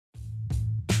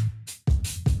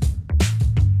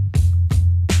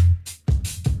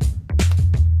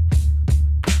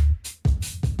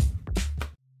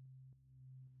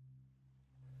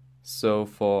So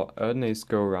for Erdnase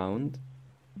Go Round,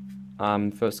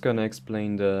 I'm first gonna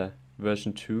explain the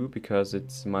version 2 because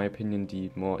it's, in my opinion, the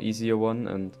more easier one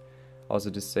and also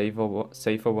the safer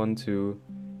one to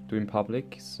do in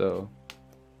public. So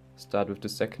start with the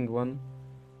second one.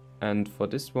 And for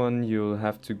this one you'll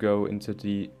have to go into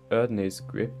the Erdnase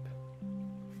grip,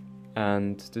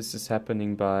 and this is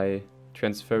happening by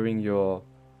transferring your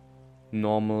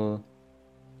normal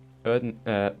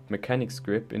mechanics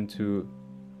grip into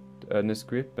the Erdnase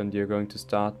grip, and you're going to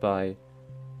start by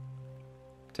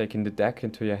taking the deck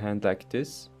into your hand like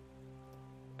this,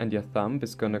 and your thumb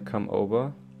is gonna come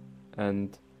over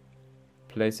and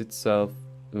place itself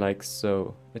like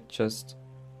so. It just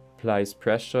applies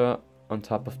pressure on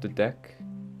top of the deck,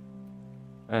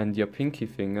 and your pinky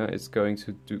finger is going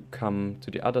to come to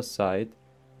the other side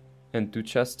and do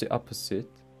just the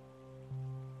opposite.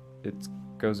 It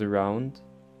goes around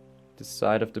the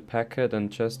side of the packet and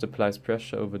just applies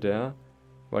pressure over there,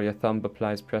 while your thumb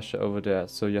applies pressure over there.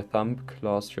 So your thumb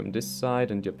claws from this side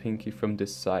and your pinky from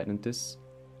this side, and this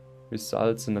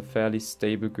results in a fairly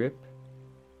stable grip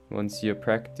once you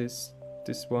practice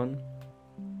this one.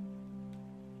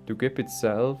 The grip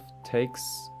itself takes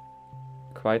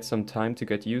quite some time to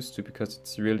get used to because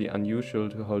it's really unusual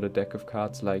to hold a deck of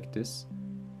cards like this,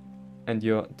 and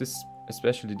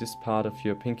especially this part of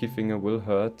your pinky finger will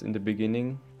hurt in the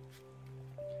beginning,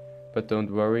 but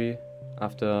don't worry,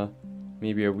 after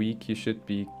maybe a week you should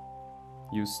be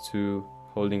used to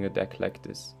holding a deck like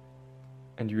this.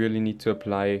 And you really need to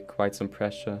apply quite some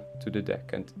pressure to the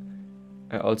deck. And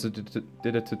I also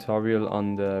did a tutorial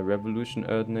on the Revolution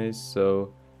Erdnase,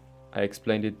 so I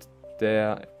explained it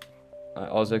there. I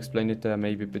also explained it there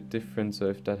maybe a bit different, so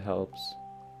if that helps,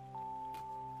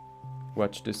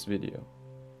 watch this video.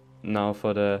 Now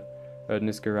for the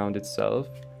Erdnase Go Round itself,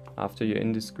 after you're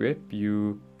in this grip,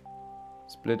 you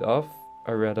split off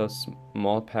a rather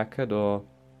small packet, or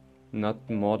not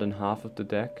more than half of the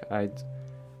deck. I'd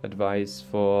advise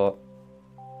for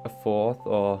a fourth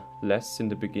or less in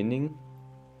the beginning,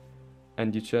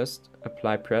 and you just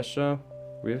apply pressure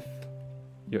with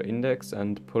your index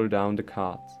and pull down the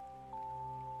cards.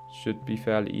 Should be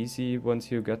fairly easy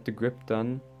once you get the grip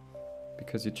done,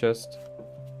 because you just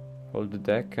hold the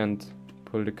deck and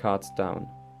pull the cards down,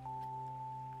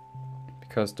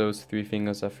 because those three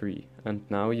fingers are free. And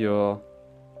now your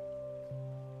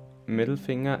middle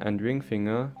finger and ring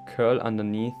finger curl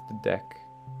underneath the deck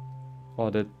or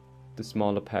the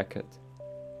smaller packet,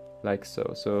 like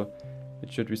so. So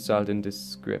it should result in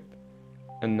this grip.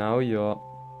 And now your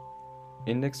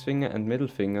index finger and middle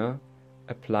finger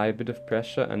apply a bit of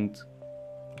pressure and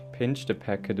pinch the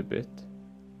packet a bit,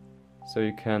 so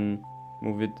you can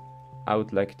move it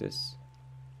out like this.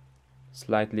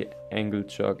 Slightly angle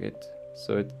jog it,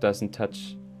 so it doesn't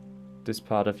touch this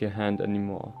part of your hand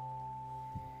anymore.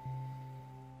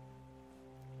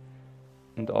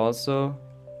 And also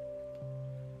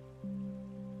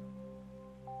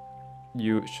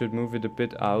you should move it a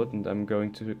bit out, and I'm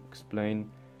going to explain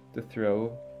the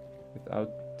throw without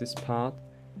this part,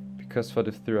 because for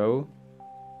the throw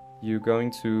you're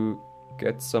going to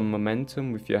get some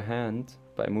momentum with your hand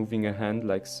by moving your hand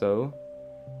like so,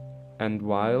 and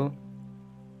while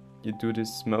you do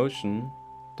this motion,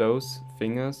 those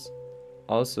fingers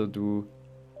also do,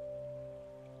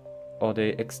 or they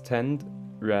extend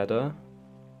rather,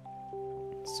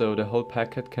 so the whole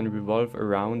packet can revolve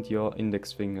around your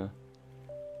index finger.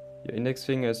 Your index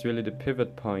finger is really the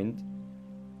pivot point,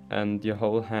 and your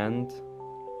whole hand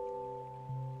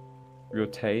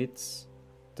rotates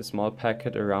the small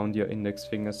packet around your index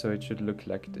finger, so it should look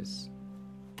like this.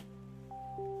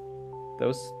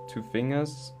 Those two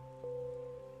fingers,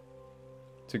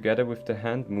 together with the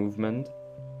hand movement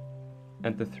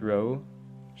and the throw,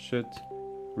 should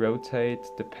rotate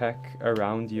the pack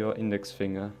around your index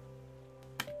finger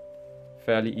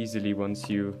fairly easily once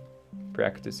you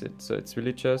practice it. So it's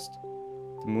really just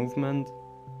the movement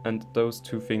and those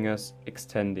two fingers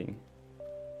extending.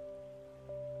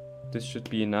 This should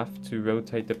be enough to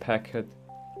rotate the packet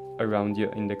around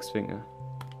your index finger.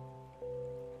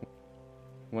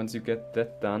 Once you get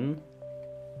that done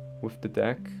with the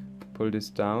deck, pull this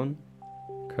down,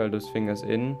 curl those fingers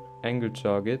in, angle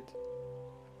jog it,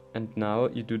 and now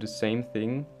you do the same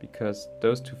thing, because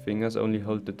those two fingers only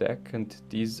hold the deck and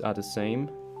these are the same,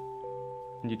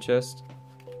 and you just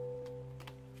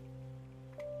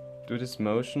do this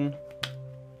motion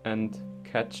and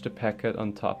catch the packet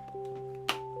on top.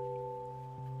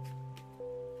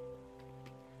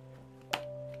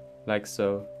 Like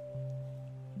so.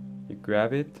 You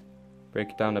grab it,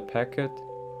 break down a packet,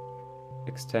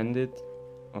 extend it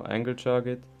or angle jog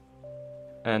it,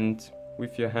 and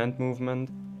with your hand movement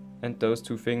and those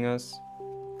two fingers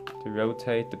to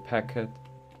rotate the packet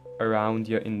around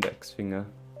your index finger.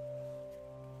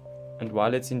 And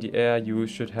while it's in the air, you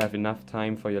should have enough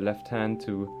time for your left hand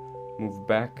to move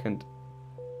back and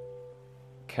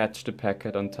catch the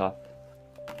packet on top.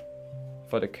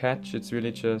 For the catch, it's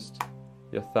really just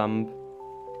your thumb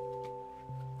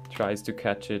tries to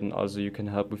catch it, and also you can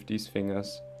help with these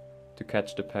fingers to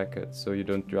catch the packet so you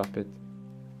don't drop it.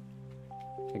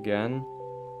 Again,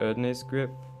 Erdnase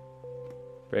grip,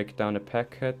 break down a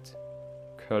packet,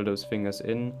 curl those fingers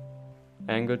in,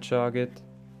 angle jog it,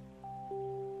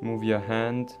 move your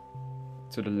hand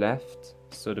to the left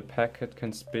so the packet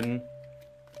can spin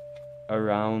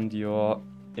around your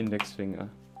index finger.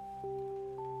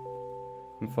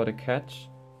 And for the catch,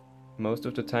 most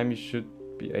of the time you should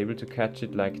be able to catch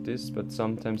it like this, but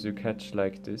sometimes you catch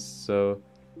like this, so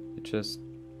you just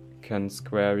can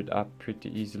square it up pretty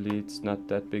easily. It's not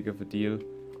that big of a deal,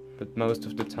 but most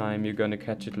of the time you're gonna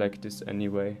catch it like this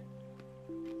anyway.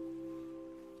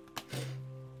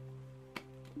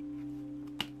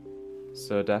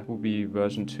 So that will be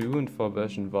version 2, and for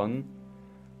version 1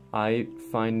 I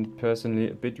find it personally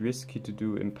a bit risky to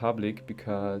do in public,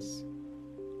 because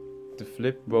the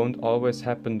flip won't always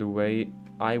happen the way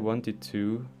I want it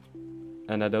to,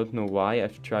 and I don't know why.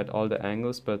 I've tried all the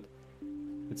angles, but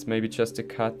it's maybe just a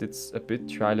cut. It's a bit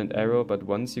trial and error, but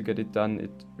once you get it done,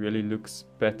 it really looks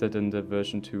better than the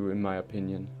version 2 in my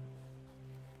opinion.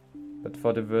 But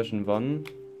for the version 1,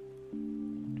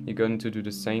 you're going to do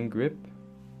the same grip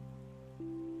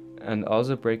and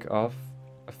also break off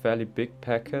a fairly big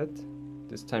packet.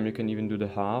 This time you can even do the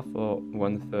half or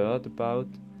 1/3, about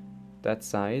that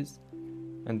size.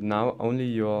 And now only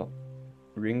your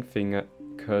ring finger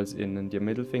curls in and your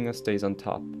middle finger stays on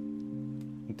top.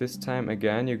 And this time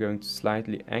again you're going to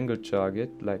slightly angle jog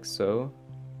it, like so.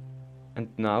 And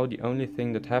now the only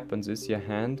thing that happens is your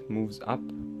hand moves up,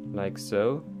 like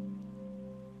so,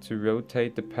 to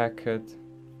rotate the packet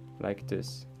like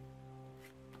this.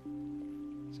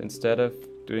 So instead of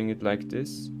doing it like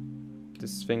this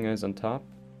finger is on top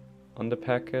on the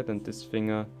packet and this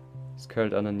finger is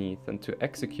curled underneath. And to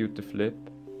execute the flip,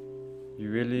 you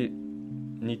really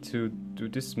need to do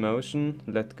this motion,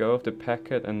 let go of the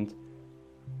packet and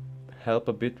help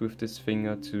a bit with this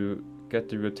finger to get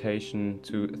the rotation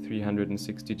to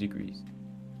 360 degrees.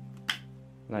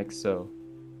 Like so.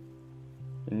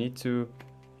 You need to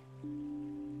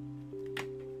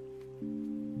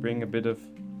bring a bit of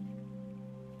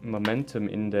momentum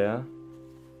in there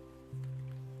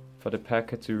for the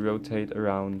packet to rotate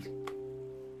around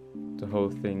the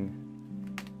whole thing.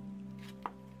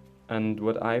 And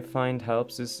what I find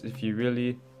helps is if you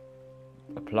really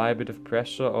apply a bit of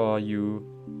pressure or you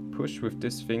push with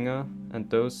this finger, and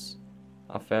those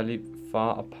are fairly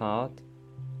far apart,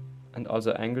 and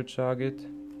also angle jog it,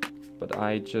 but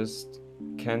I just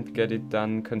can't get it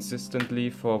done consistently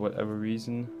for whatever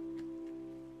reason.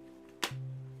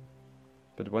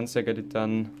 But once I get it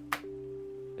done,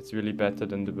 it's really better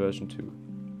than the version 2.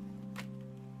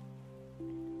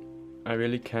 I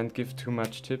really can't give too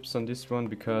much tips on this one,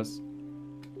 because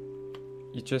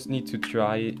you just need to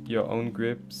try your own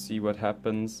grip, see what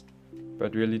happens,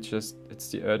 but really just it's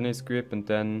the Erdnase grip, and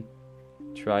then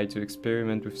try to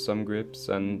experiment with some grips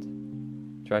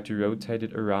and try to rotate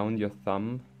it around your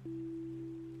thumb.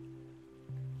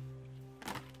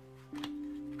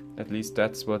 At least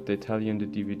that's what they tell you in the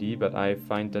DVD, but I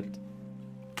find that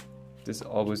this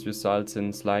always results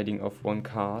in sliding off one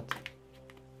card.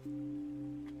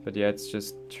 But yeah, it's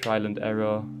just trial and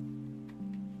error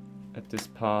at this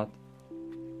part.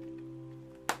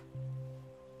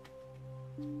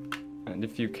 And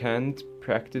if you can't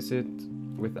practice it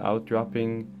without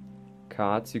dropping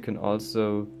cards, you can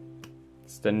also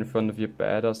stand in front of your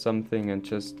bed or something and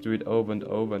just do it over and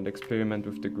over and experiment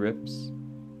with the grips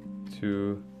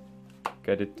to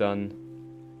get it done.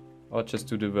 Or just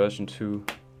do the version 2,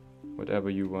 whatever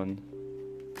you want.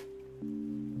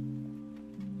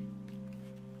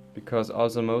 Because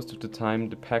also most of the time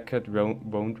the packet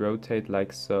won't rotate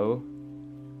like so.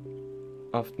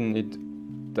 Often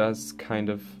it does kind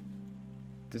of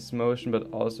this motion,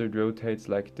 but also it rotates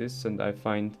like this, and I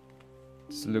find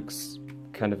this looks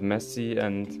kind of messy,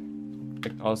 and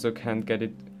I also can't get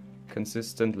it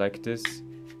consistent like this,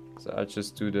 so I'll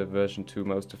just do the version 2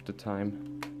 most of the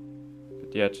time.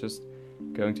 But yeah, just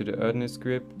going to the Erdnase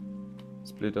grip,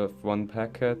 split off one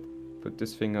packet, put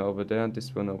this finger over there and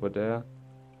this one over there,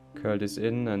 curl this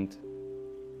in and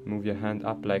move your hand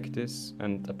up like this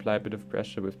and apply a bit of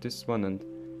pressure with this one, and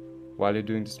while you're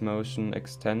doing this motion,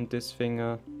 extend this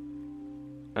finger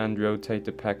and rotate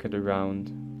the packet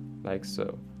around like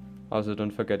so. Also don't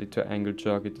forget it to angle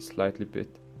jog it a slightly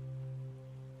bit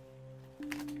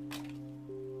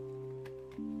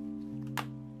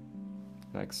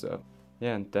like so.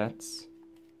 Yeah, and that's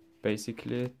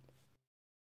basically it.